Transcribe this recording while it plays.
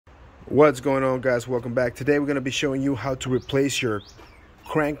What's going on, guys? Welcome back. Today we're going to be showing you how to replace your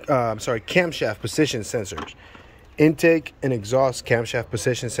camshaft position sensors, intake and exhaust camshaft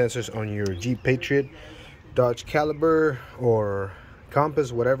position sensors on your Jeep Patriot, Dodge Caliber, or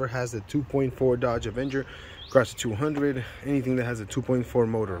Compass, whatever has the 2.4 Dodge Avenger, Chrysler 200, anything that has a 2.4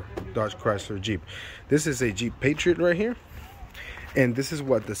 motor, Dodge Chrysler Jeep. This is a Jeep Patriot right here, and this is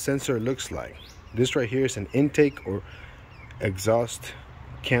what the sensor looks like. This right here is an intake or exhaust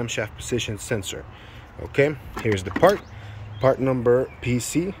camshaft position sensor. Okay, here's the part number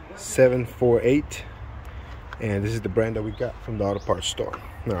PC748, and this is the brand that we got from the auto parts store.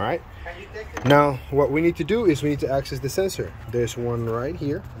 All right, now what we need to do is we need to access the sensor. There's one right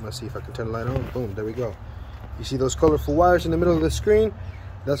here. I'm gonna see if I can turn the light on. Boom, there we go. You see those colorful wires in the middle of the screen?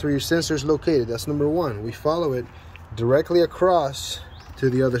 That's where your sensor is located. That's number one. We follow it directly across to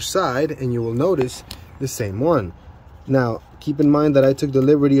the other side, and you will notice the same one. Now, keep in mind that I took the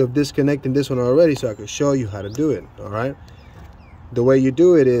liberty of disconnecting this one already so I could show you how to do it. All right, the way you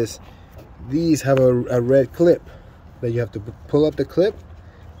do it is these have a red clip that you have to pull up the clip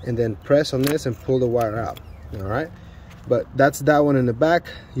and then press on this and pull the wire out. All right, but that's that one in the back.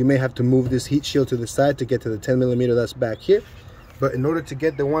 You may have to move this heat shield to the side to get to the 10mm that's back here, but in order to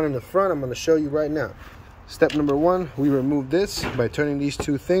get the one in the front, I'm going to show you right now. Step number one, we remove this by turning these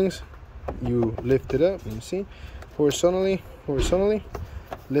two things. You lift it up, you see, horizontally,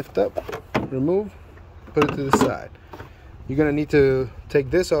 lift up, remove, put it to the side. You're gonna need to take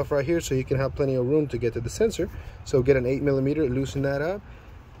this off right here so you can have plenty of room to get to the sensor. So get an 8mm, loosen that up,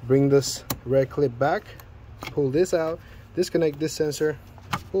 bring this red clip back, pull this out, disconnect this sensor,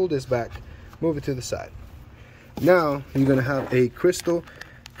 pull this back, move it to the side. Now you're gonna have a crystal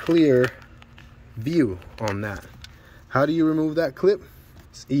clear view on that. How do you remove that clip?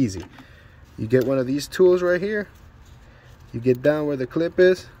 It's easy. You get one of these tools right here, you get down where the clip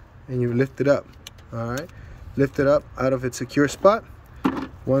is, and you lift it up. All right, lift it up out of its secure spot.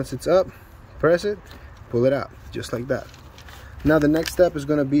 Once it's up, press it, pull it out, just like that. Now the next step is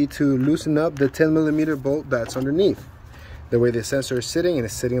going to be to loosen up the 10mm bolt that's underneath. The way the sensor is sitting, and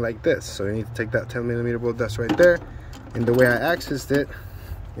it's sitting like this, so you need to take that 10mm bolt that's right there. And the way I accessed it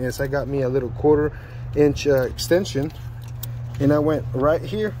is I got me a little 1/4-inch extension, and I went right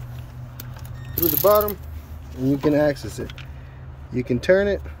here through the bottom, and you can access it. You can turn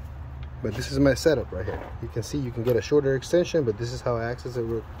it, but this is my setup right here. You can see you can get a shorter extension, but this is how I access it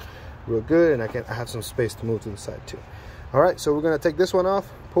real good, and I have some space to move to the side too. All right, so we're gonna take this one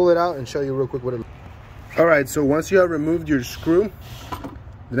off, pull it out, and show you real quick what it looks like. All right, so once you have removed your screw,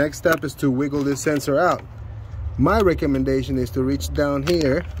 the next step is to wiggle this sensor out. My recommendation is to reach down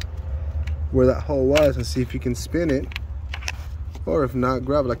here where that hole was and see if you can spin it, or if not,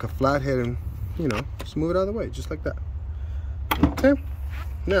 grab like a flathead and, you know, just move it out of the way, just like that. Okay,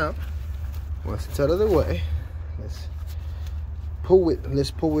 now once it's out of the way, let's pull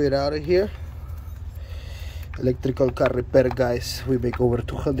it out of here. Electrical car repair, guys. We make over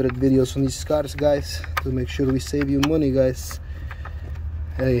 200 videos on these cars, guys, to make sure we save you money, guys.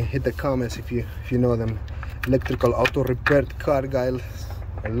 Hey, hit the comments if you know them. Electrical auto repair car guys.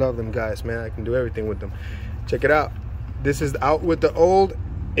 I love them, guys, man. I can do everything with them. Check it out. This is out with the old,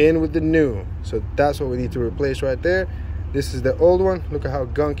 in with the new. So that's what we need to replace right there. This is the old one. Look at how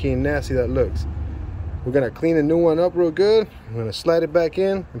gunky and nasty that looks. We're gonna clean the new one up real good. I'm gonna slide it back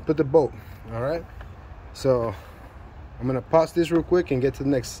in and put the bolt. All right, so I'm gonna pause this real quick and get to the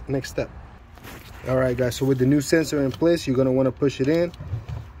next step. All right, guys, so with the new sensor in place, you're gonna want to push it in,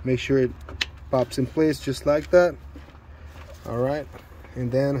 make sure it pops in place just like that. All right, and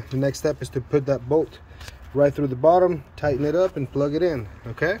then the next step is to put that bolt right through the bottom, tighten it up, and plug it in.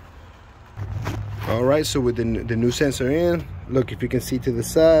 Okay. All right, so with the new sensor in, look, if you can see to the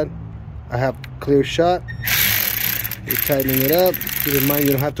side, I have clear shot. You're tightening it up. Keep in mind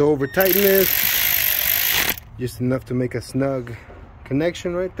you don't have to over tighten this, just enough to make a snug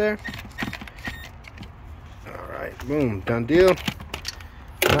connection right there. All right, boom, done deal.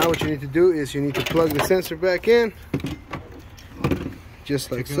 Now what you need to do is you need to plug the sensor back in,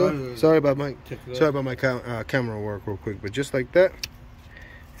 just like so. Sorry about my camera work real quick, but just like that,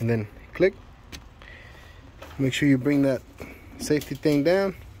 and then click. Make sure you bring that safety thing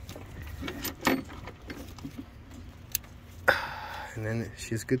down, and then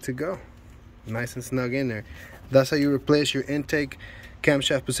she's good to go, nice and snug in there. That's how you replace your intake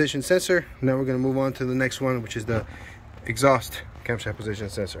camshaft position sensor. Now we're going to move on to the next one, which is the exhaust camshaft position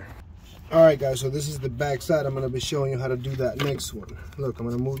sensor. All right, guys, so this is the back side. I'm going to be showing you how to do that next one. Look, I'm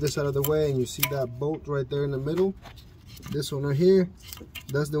going to move this out of the way, and you see that bolt right there in the middle. This one right here,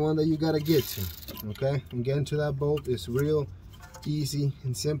 that's the one that you got to get to. Okay, and getting to that bolt is real Easy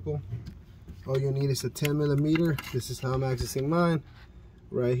and simple. All you need is a 10mm. This is how I'm accessing mine.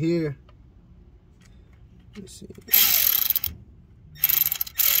 Right here. Let's see.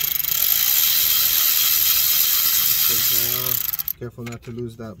 Careful not to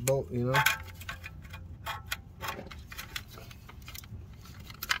lose that bolt, you know.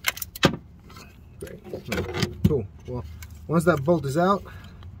 Great. Cool. Well, once that bolt is out,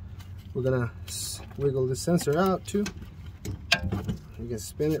 we're gonna wiggle the sensor out too. You can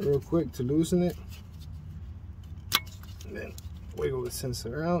spin it real quick to loosen it, and then wiggle the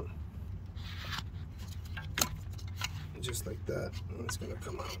sensor out, just like that. And it's gonna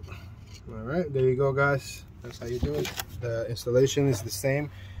come out. All right, there you go, guys. That's how you do it. The installation is the same,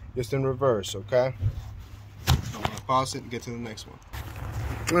 just in reverse. Okay. I'm gonna pause it and get to the next one.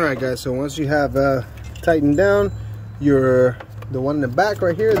 All right, guys. So once you have tightened down the one in the back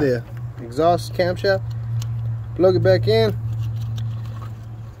right here, the exhaust camshaft, plug it back in,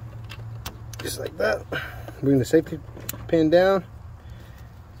 just like that. Bring the safety pin down,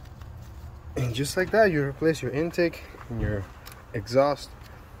 and just like that, you replace your intake and your exhaust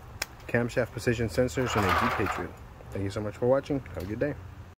camshaft position sensors on a Jeep Patriot. Thank you so much for watching. Have a good day.